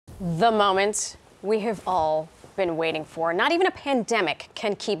The moment we have all been waiting for. Not even a pandemic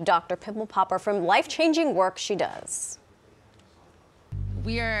can keep Dr. Pimple Popper from life-changing work she does.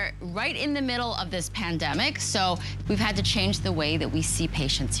 We are right in the middle of this pandemic, so we've had to change the way that we see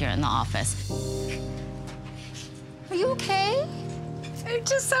patients here in the office. Are you okay? I'm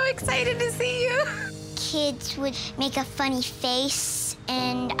just so excited to see you. Kids would make a funny face,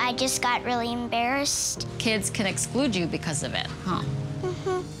 and I just got really embarrassed. Kids can exclude you because of it, huh?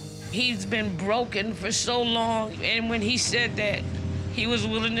 He's been broken for so long, and when he said that he was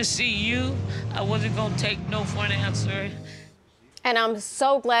willing to see you, I wasn't gonna take no for an answer. And I'm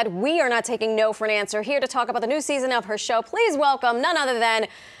so glad we are not taking no for an answer. Here to talk about the new season of her show, please welcome none other than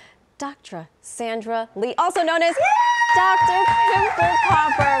Dr. Sandra Lee, also known as Dr. Pimple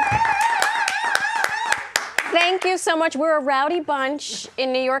Popper. Thank you so much. We're a rowdy bunch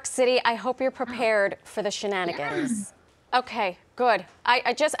in New York City. I hope you're prepared for the shenanigans. Okay, good.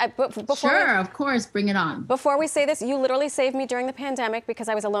 Before Sure, of course, bring it on. Before we say this, you literally saved me during the pandemic because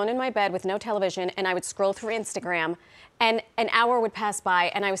I was alone in my bed with no television, and I would scroll through Instagram, and an hour would pass by,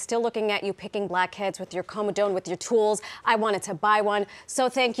 and I was still looking at you picking blackheads with your comedone, with your tools. I wanted to buy one. So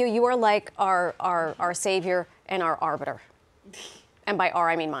thank you. You are like our savior and our arbiter. And by our,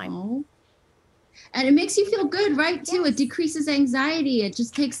 I mean mine. Oh. And it makes you feel good, right, too? Yes. It decreases anxiety. It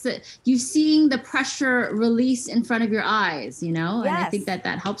just takes you seeing the pressure release in front of your eyes, you know? Yes. And I think that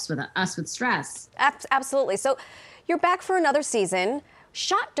helps with us with stress. Absolutely. So you're back for another season,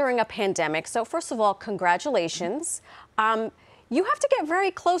 shot during a pandemic. So first of all, congratulations. You have to get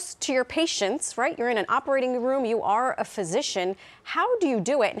very close to your patients, right? You're in an operating room. You are a physician. How do you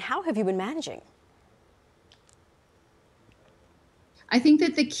do it, and how have you been managing? I think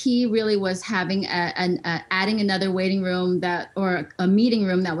that the key really was having adding another waiting room or a meeting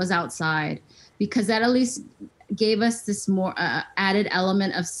room that was outside, because that at least gave us this more added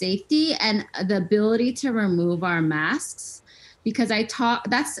element of safety and the ability to remove our masks. Because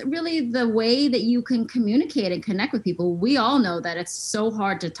that's really the way that you can communicate and connect with people. We all know that it's so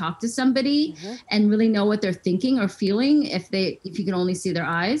hard to talk to somebody and really know what they're thinking or feeling if you can only see their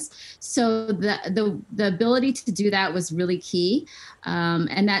eyes. So the ability to do that was really key.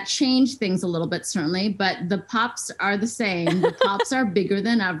 And that changed things a little bit, certainly, but the pops are the same. The pops are bigger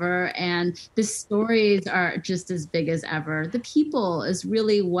than ever, and the stories are just as big as ever. The people is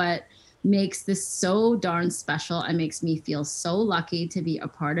really what makes this so darn special and makes me feel so lucky to be a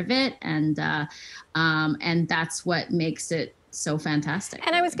part of it. And that's what makes it so fantastic.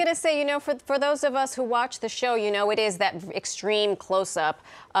 And I was going to say, you know, for those of us who watch the show, you know, it is that extreme close-up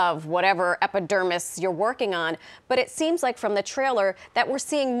of whatever epidermis you're working on. But it seems like from the trailer that we're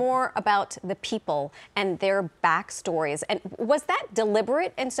seeing more about the people and their backstories. And was that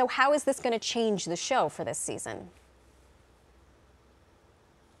deliberate? And so how is this going to change the show for this season?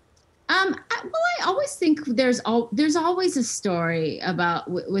 Well, I always think there's always a story about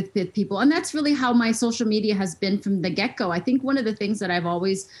with people, and that's really how my social media has been from the get-go. I think one of the things that I've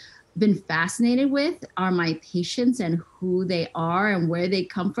always been fascinated with are my patients and who they are and where they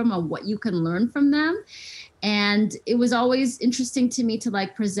come from and what you can learn from them. And it was always interesting to me to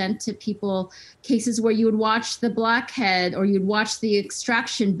present to people cases where you would watch the blackhead or you'd watch the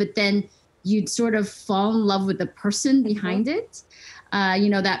extraction, but then you'd sort of fall in love with the person behind it.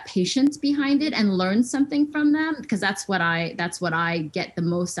 That patience behind it, and learn something from them, because that's what I get the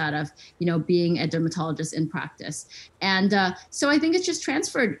most out of, being a dermatologist in practice. And so I think it's just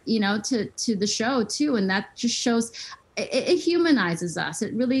transferred, to the show too. And that just shows, it humanizes us.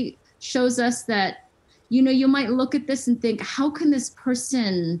 It really shows us that, you might look at this and think, how can this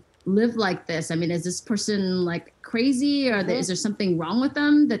person live like this? I mean, is this person crazy, or is there something wrong with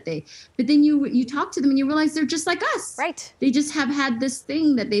them but then you talk to them and you realize they're just like us. Right. They just have had this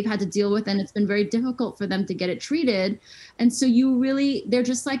thing that they've had to deal with, and it's been very difficult for them to get it treated. And so they're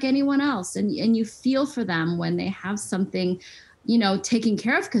just like anyone else. And you feel for them when they have something, taken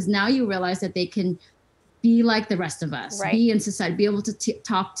care of, because now you realize that they can be like the rest of us, right. Be in society, be able to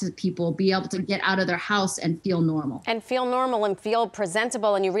talk to people, be able to get out of their house and feel normal. And feel normal and feel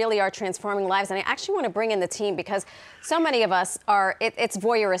presentable, and you really are transforming lives. And I actually want to bring in the team, because so many of us it's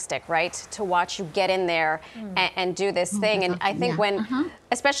voyeuristic, right? To watch you get in there and do this thing. And I think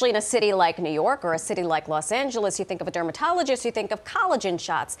especially in a city like New York or a city like Los Angeles, you think of a dermatologist, you think of collagen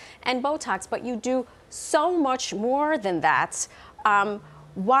shots and Botox, but you do so much more than that.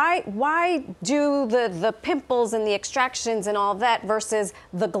 Why do the pimples and the extractions and all that versus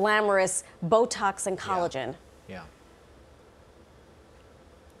the glamorous Botox and collagen? Yeah.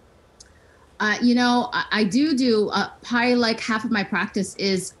 You know, I do probably like half of my practice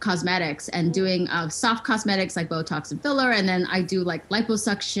is cosmetics and doing soft cosmetics like Botox and filler. And then I do like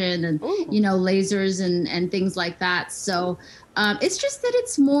liposuction and, you know, lasers and things like that. So it's just that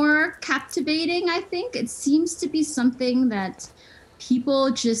it's more captivating, I think. It seems to be something that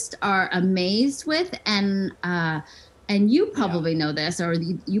people just are amazed with. And you probably know this, or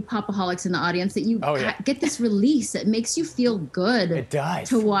you popaholics in the audience, that you get this release that makes you feel good. It does.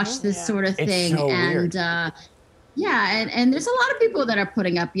 To watch this sort of thing. It's so and weird. and there's a lot of people that are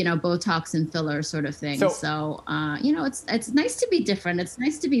putting up, you know, Botox and filler sort of thing. So, you know, it's nice to be different. It's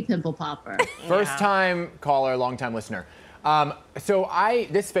nice to be Pimple Popper. First time caller, long time listener. So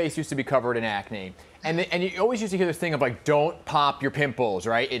this face used to be covered in acne. And you always used to hear this thing of like, don't pop your pimples,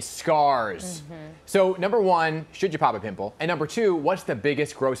 right? It scars. So number one, should you pop a pimple? And number two, what's the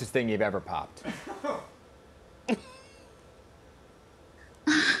biggest, grossest thing you've ever popped?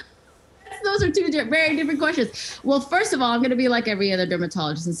 Those are two very different questions. Well, first of all, I'm going to be like every other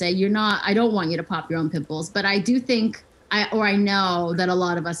dermatologist and say, I don't want you to pop your own pimples, but I do think, I know that a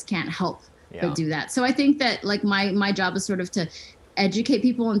lot of us can't help but do that. So I think that like my job is sort of to educate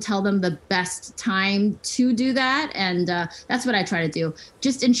people and tell them the best time to do that. And that's what I try to do.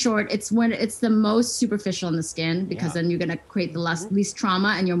 Just in short, it's when it's the most superficial in the skin, because then you're going to create the least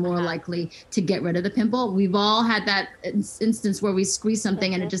trauma and you're more likely to get rid of the pimple. We've all had that instance where we squeeze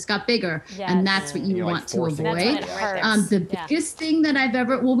something and it just got bigger. And that's what you want to avoid. The biggest thing that I've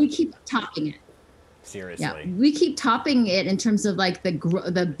ever, we keep topping it. Seriously. Yeah, we keep topping it in terms of like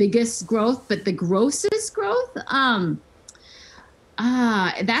the biggest growth, but the grossest growth,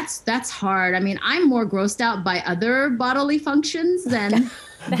 that's hard. I mean, I'm more grossed out by other bodily functions than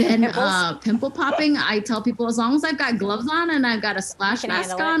pimple popping. I tell people, as long as I've got gloves on and I've got a splash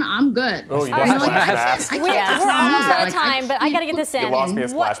mask on, I'm good. Oh, you got a splash mask? We're almost out of time, but I got to get this in. You lost me a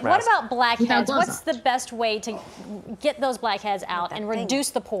splash What mask. about blackheads? What's the best way to get those blackheads out and reduce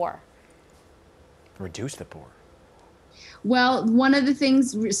the pore? Reduce the pore. Well, one of the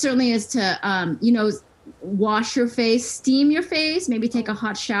things certainly is to, you know, wash your face, steam your face, maybe take a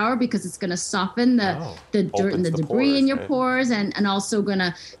hot shower, because it's going to soften the dirt and the debris in your pores, and also going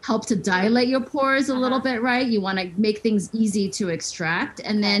to help to dilate your pores a little bit, right? You want to make things easy to extract.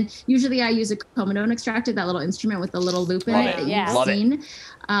 And then usually I use a comedone extractor, that little instrument with the little loop in it that you've seen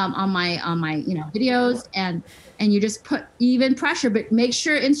on my videos, and you just put even pressure, but make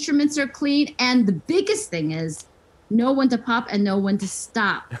sure instruments are clean. And the biggest thing is know when to pop and know when to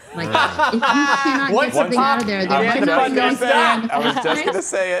stop. Like, if you cannot get something out of there, then you're not going to I was just going to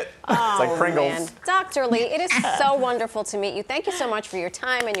say it. It's like Pringles. Man. Dr. Lee, it is so wonderful to meet you. Thank you so much for your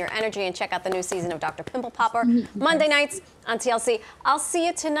time and your energy, and check out the new season of Dr. Pimple Popper, Monday nights on TLC. I'll see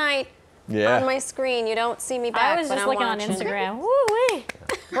you tonight on my screen. You don't see me back, I was just looking on Instagram. Woo-wee.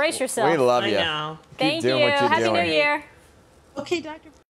 Brace yourself. We love you. I know. Thank you. Keep doing what you're Happy doing. New Year. Okay, Dr.